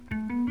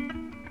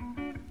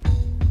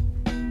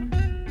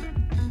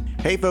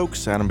Hey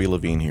folks, Adam B.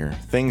 Levine here.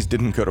 Things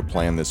didn't go to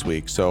plan this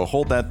week, so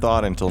hold that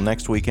thought until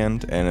next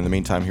weekend, and in the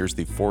meantime, here's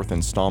the fourth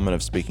installment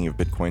of Speaking of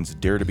Bitcoin's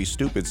Dare to be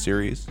Stupid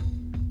series.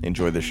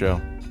 Enjoy the show.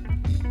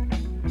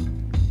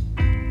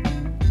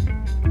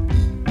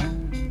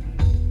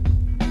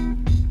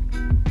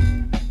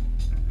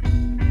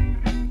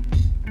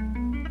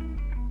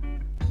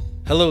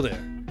 Hello there,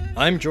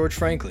 I'm George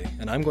Franklin,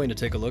 and I'm going to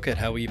take a look at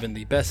how even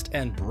the best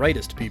and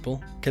brightest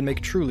people can make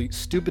truly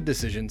stupid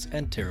decisions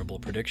and terrible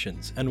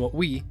predictions, and what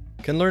we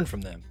can learn from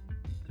them.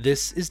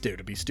 This is Dare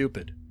to be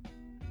Stupid.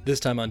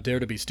 This time on Dare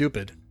to be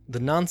Stupid, the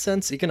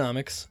nonsense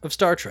economics of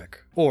Star Trek,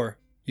 or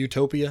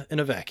Utopia in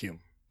a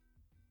Vacuum.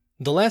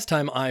 The last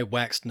time I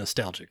waxed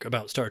nostalgic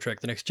about Star Trek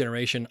The Next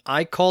Generation,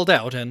 I called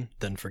out, and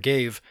then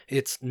forgave,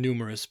 its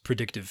numerous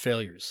predictive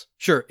failures.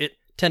 Sure, it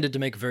tended to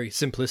make very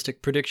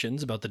simplistic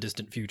predictions about the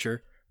distant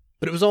future,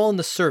 but it was all in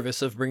the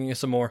service of bringing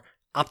us a more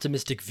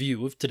optimistic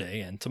view of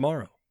today and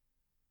tomorrow.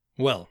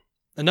 Well,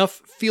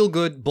 enough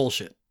feel-good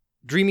bullshit.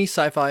 Dreamy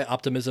sci-fi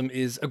optimism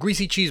is a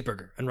greasy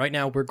cheeseburger, and right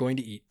now we're going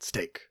to eat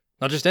steak.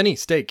 Not just any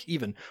steak,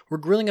 even. We're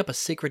grilling up a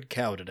sacred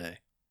cow today.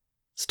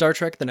 Star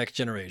Trek The Next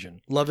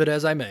Generation, love it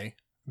as I may,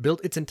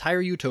 built its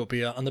entire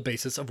utopia on the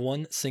basis of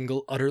one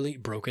single, utterly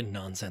broken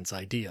nonsense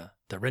idea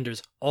that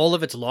renders all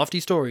of its lofty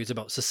stories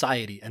about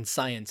society and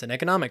science and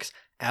economics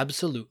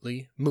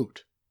absolutely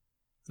moot.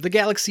 The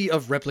galaxy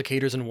of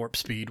replicators and warp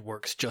speed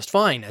works just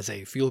fine as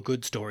a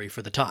feel-good story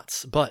for the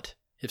tots, but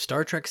if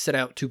Star Trek set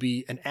out to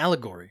be an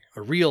allegory,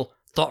 a real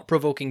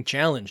thought-provoking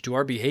challenge to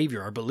our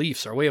behavior, our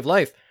beliefs, our way of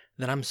life,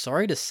 then I'm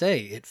sorry to say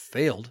it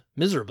failed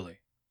miserably.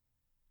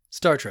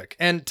 Star Trek,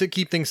 and to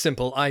keep things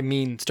simple, I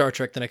mean Star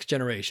Trek The Next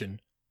Generation,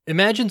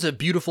 imagines a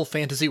beautiful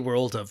fantasy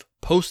world of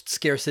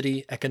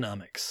post-scarcity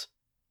economics.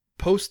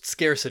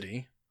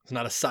 Post-scarcity is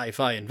not a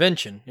sci-fi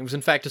invention. It was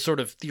in fact a sort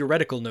of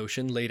theoretical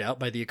notion laid out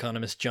by the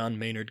economist John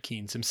Maynard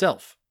Keynes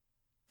himself.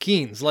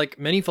 Keynes, like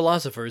many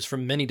philosophers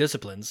from many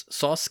disciplines,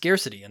 saw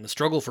scarcity and the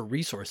struggle for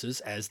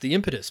resources as the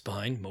impetus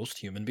behind most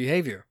human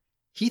behavior.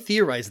 He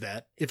theorized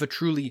that, if a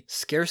truly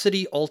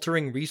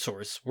scarcity-altering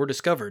resource were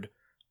discovered,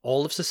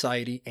 all of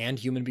society and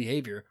human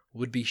behavior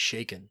would be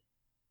shaken.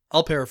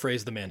 I'll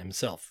paraphrase the man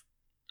himself.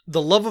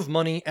 The love of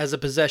money as a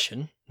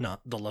possession, not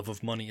the love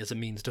of money as a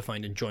means to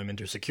find enjoyment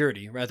or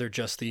security, rather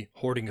just the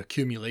hoarding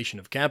accumulation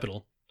of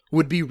capital,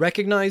 would be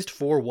recognized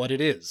for what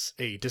it is,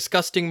 a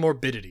disgusting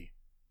morbidity.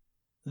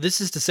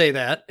 This is to say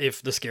that,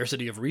 if the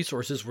scarcity of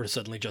resources were to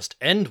suddenly just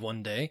end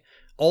one day,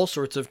 all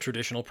sorts of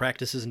traditional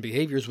practices and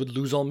behaviors would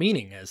lose all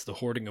meaning, as the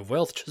hoarding of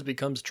wealth just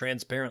becomes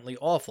transparently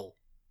awful.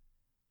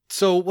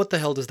 So what the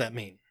hell does that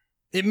mean?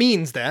 It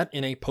means that,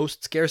 in a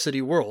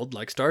post-scarcity world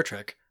like Star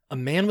Trek, a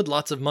man with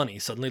lots of money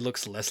suddenly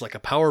looks less like a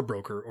power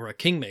broker or a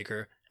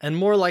kingmaker, and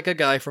more like a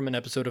guy from an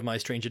episode of My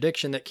Strange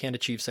Addiction that can't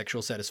achieve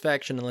sexual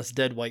satisfaction unless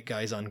dead white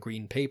guys on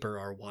green paper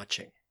are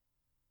watching.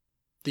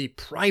 The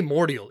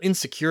primordial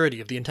insecurity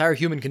of the entire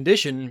human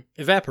condition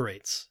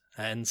evaporates,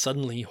 and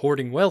suddenly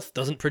hoarding wealth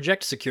doesn't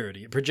project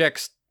security, it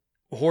projects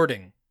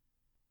hoarding.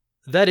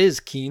 That is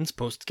Keynes'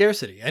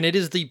 post-scarcity, and it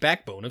is the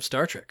backbone of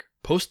Star Trek.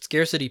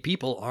 Post-scarcity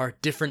people are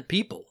different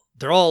people.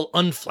 They're all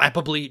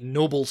unflappably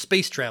noble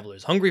space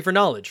travelers, hungry for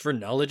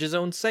knowledge's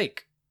own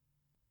sake.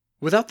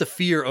 Without the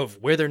fear of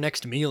where their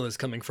next meal is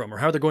coming from or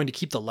how they're going to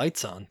keep the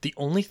lights on, the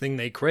only thing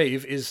they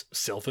crave is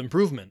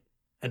self-improvement.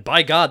 And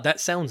by God, that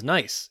sounds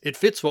nice. It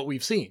fits what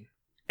we've seen.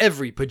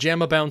 Every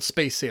pajama-bound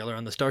space sailor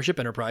on the Starship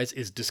Enterprise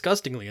is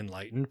disgustingly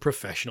enlightened,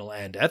 professional,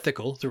 and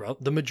ethical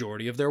throughout the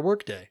majority of their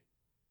workday.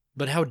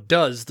 But how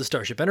does the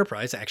Starship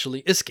Enterprise actually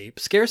escape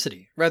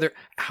scarcity? Rather,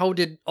 how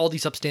did all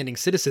these upstanding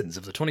citizens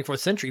of the 24th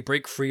century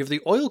break free of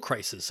the oil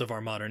crisis of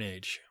our modern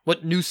age?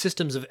 What new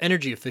systems of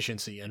energy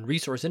efficiency and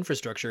resource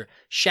infrastructure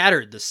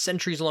shattered the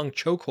centuries-long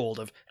chokehold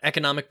of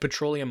economic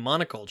petroleum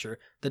monoculture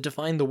that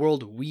defined the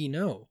world we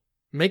know?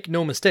 Make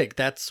no mistake,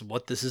 that's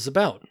what this is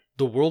about.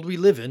 The world we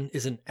live in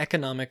is an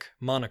economic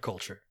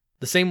monoculture.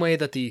 The same way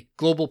that the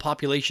global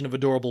population of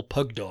adorable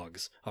pug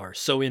dogs are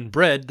so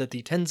inbred that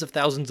the tens of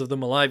thousands of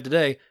them alive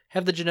today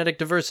have the genetic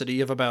diversity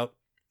of about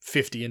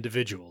 50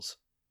 individuals.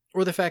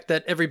 Or the fact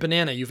that every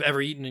banana you've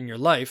ever eaten in your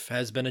life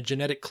has been a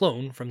genetic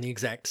clone from the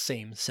exact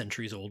same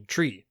centuries-old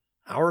tree.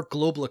 Our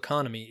global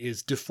economy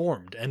is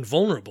deformed and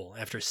vulnerable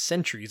after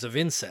centuries of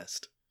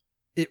incest.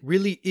 It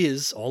really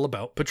is all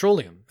about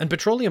petroleum, and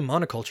petroleum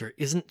monoculture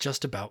isn't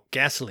just about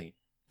gasoline.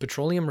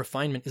 Petroleum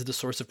refinement is the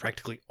source of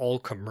practically all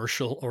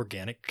commercial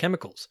organic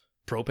chemicals.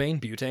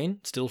 Propane, butane,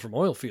 still from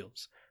oil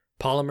fields.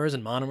 Polymers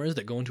and monomers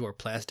that go into our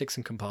plastics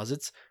and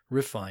composites,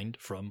 refined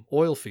from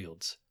oil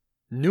fields.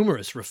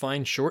 Numerous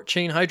refined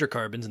short-chain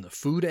hydrocarbons in the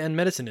food and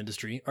medicine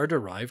industry are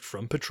derived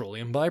from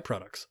petroleum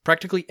byproducts.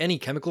 Practically any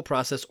chemical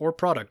process or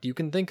product you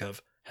can think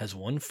of has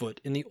one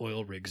foot in the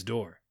oil rig's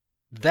door.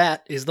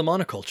 That is the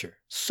monoculture.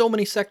 So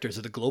many sectors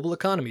of the global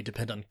economy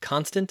depend on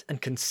constant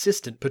and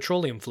consistent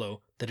petroleum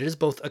flow that it is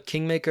both a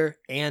kingmaker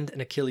and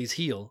an Achilles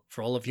heel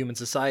for all of human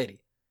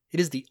society. It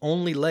is the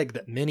only leg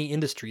that many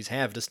industries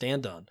have to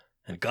stand on,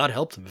 and God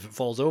help them if it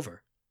falls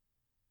over.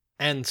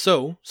 And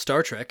so,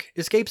 Star Trek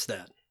escapes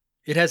that.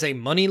 It has a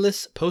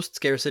moneyless,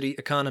 post-scarcity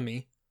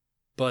economy,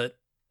 but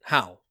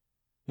how?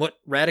 What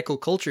radical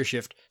culture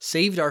shift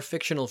saved our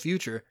fictional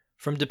future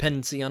from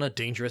dependency on a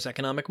dangerous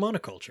economic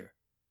monoculture?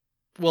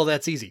 Well,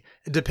 that's easy.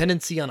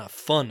 Dependency on a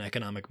fun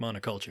economic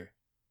monoculture.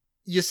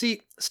 You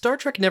see, Star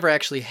Trek never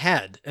actually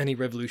had any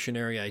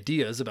revolutionary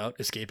ideas about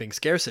escaping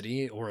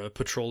scarcity or a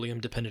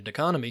petroleum-dependent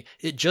economy.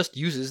 It just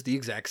uses the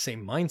exact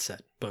same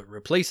mindset, but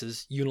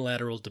replaces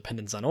unilateral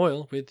dependence on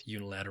oil with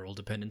unilateral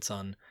dependence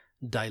on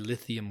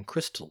dilithium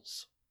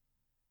crystals.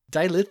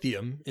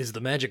 Dilithium is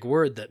the magic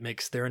word that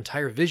makes their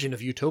entire vision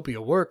of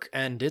utopia work,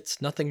 and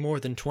it's nothing more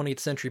than 20th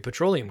century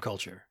petroleum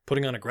culture,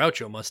 putting on a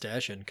Groucho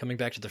mustache and coming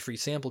back to the free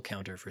sample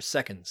counter for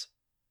seconds.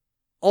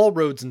 All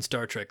roads in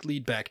Star Trek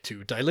lead back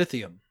to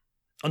dilithium.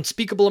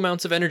 Unspeakable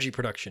amounts of energy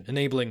production,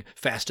 enabling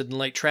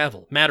faster-than-light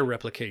travel, matter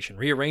replication,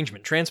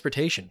 rearrangement,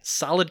 transportation,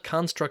 solid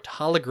construct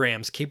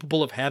holograms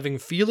capable of having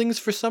feelings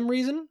for some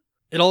reason?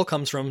 It all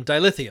comes from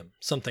dilithium,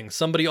 something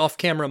somebody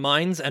off-camera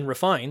mines and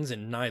refines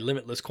in nigh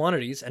limitless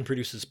quantities and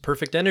produces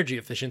perfect energy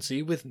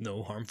efficiency with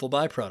no harmful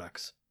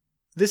byproducts.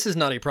 This is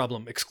not a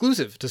problem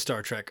exclusive to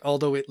Star Trek,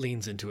 although it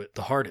leans into it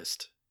the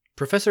hardest.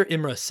 Professor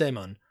Imre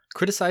Seman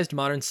criticized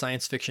modern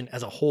science fiction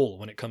as a whole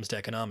when it comes to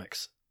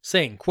economics,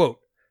 saying, quote,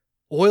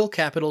 "Oil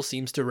capital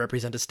seems to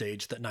represent a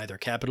stage that neither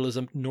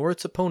capitalism nor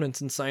its opponents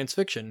in science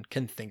fiction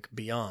can think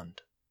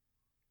beyond."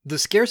 The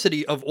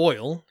scarcity of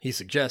oil, he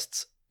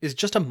suggests, is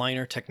just a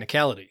minor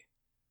technicality.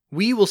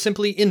 We will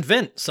simply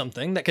invent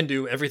something that can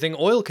do everything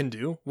oil can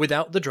do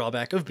without the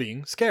drawback of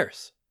being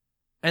scarce.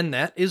 And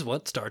that is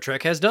what Star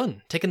Trek has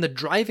done, taken the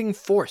driving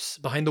force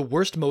behind the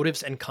worst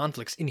motives and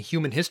conflicts in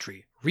human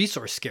history,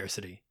 resource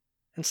scarcity,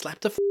 and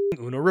slapped a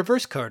Uno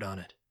reverse card on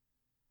it.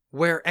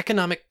 Where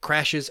economic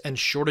crashes and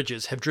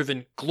shortages have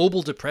driven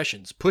global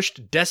depressions,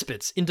 pushed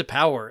despots into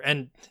power,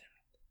 and...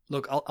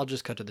 Look, I'll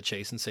just cut to the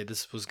chase and say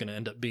this was going to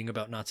end up being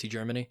about Nazi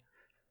Germany.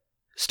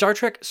 Star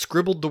Trek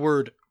scribbled the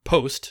word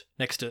post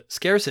next to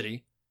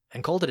scarcity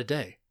and called it a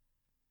day.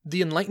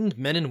 The enlightened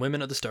men and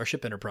women of the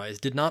Starship Enterprise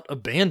did not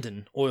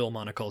abandon oil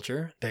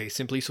monoculture, they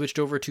simply switched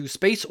over to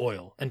space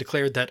oil and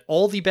declared that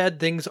all the bad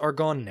things are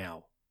gone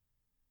now.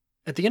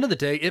 At the end of the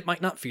day, it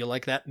might not feel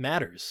like that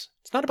matters.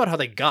 It's not about how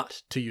they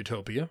got to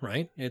utopia,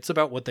 right? It's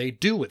about what they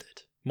do with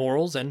it.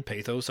 Morals and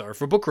pathos are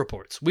for book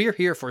reports. We're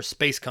here for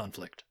space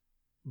conflict.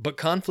 But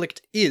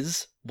conflict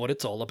is what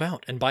it's all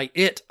about, and by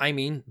it, I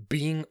mean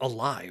being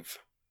alive.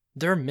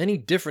 There are many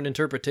different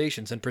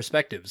interpretations and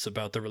perspectives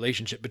about the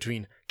relationship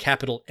between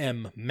capital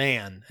M,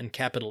 man, and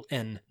capital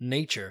N,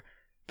 nature,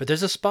 but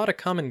there's a spot of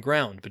common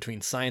ground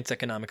between science,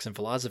 economics, and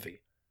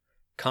philosophy.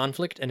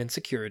 Conflict and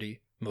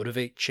insecurity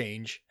motivate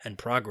change and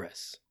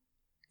progress.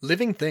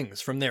 Living things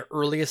from their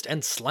earliest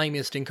and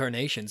slimiest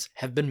incarnations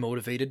have been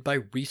motivated by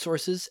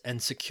resources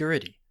and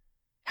security.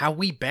 How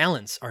we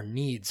balance our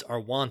needs, our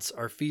wants,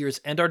 our fears,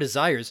 and our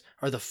desires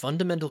are the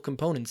fundamental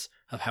components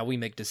of how we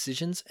make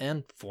decisions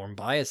and form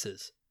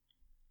biases.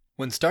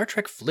 When Star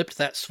Trek flipped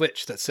that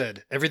switch that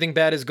said everything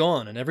bad is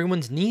gone and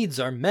everyone's needs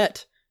are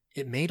met,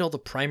 it made all the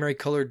primary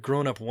colored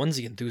grown-up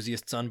onesie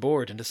enthusiasts on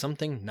board into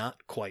something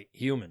not quite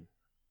human.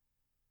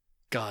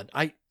 God,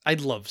 I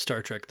love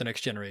Star Trek The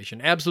Next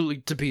Generation, absolutely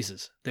to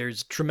pieces.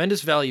 There's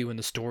tremendous value in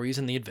the stories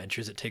and the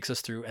adventures it takes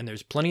us through, and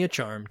there's plenty of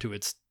charm to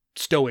its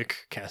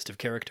stoic cast of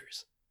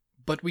characters.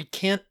 But we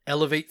can't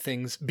elevate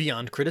things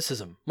beyond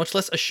criticism, much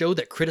less a show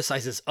that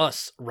criticizes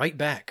us right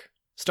back.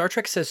 Star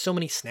Trek says so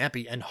many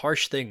snappy and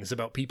harsh things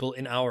about people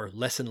in our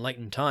less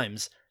enlightened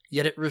times,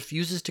 yet it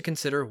refuses to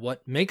consider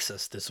what makes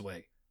us this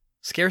way: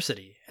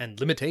 scarcity and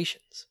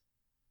limitations.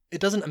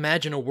 It doesn't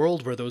imagine a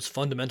world where those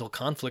fundamental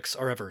conflicts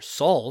are ever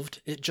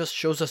solved, it just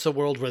shows us a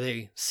world where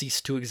they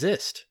cease to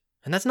exist.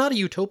 And that's not a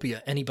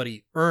utopia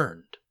anybody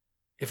earned.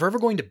 If we're ever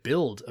going to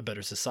build a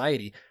better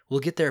society, we'll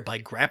get there by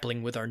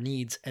grappling with our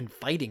needs and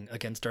fighting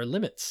against our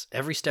limits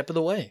every step of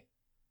the way.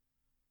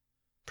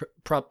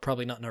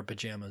 Probably not in our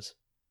pajamas.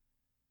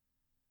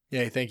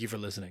 Yay, thank you for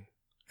listening.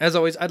 As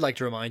always, I'd like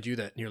to remind you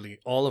that nearly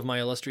all of my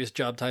illustrious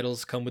job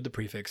titles come with the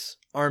prefix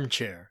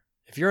armchair.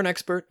 If you're an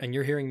expert and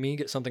you're hearing me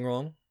get something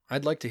wrong,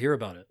 I'd like to hear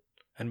about it.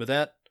 And with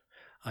that,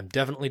 I'm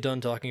definitely done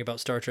talking about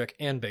Star Trek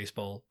and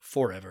baseball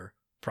forever,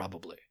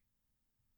 probably.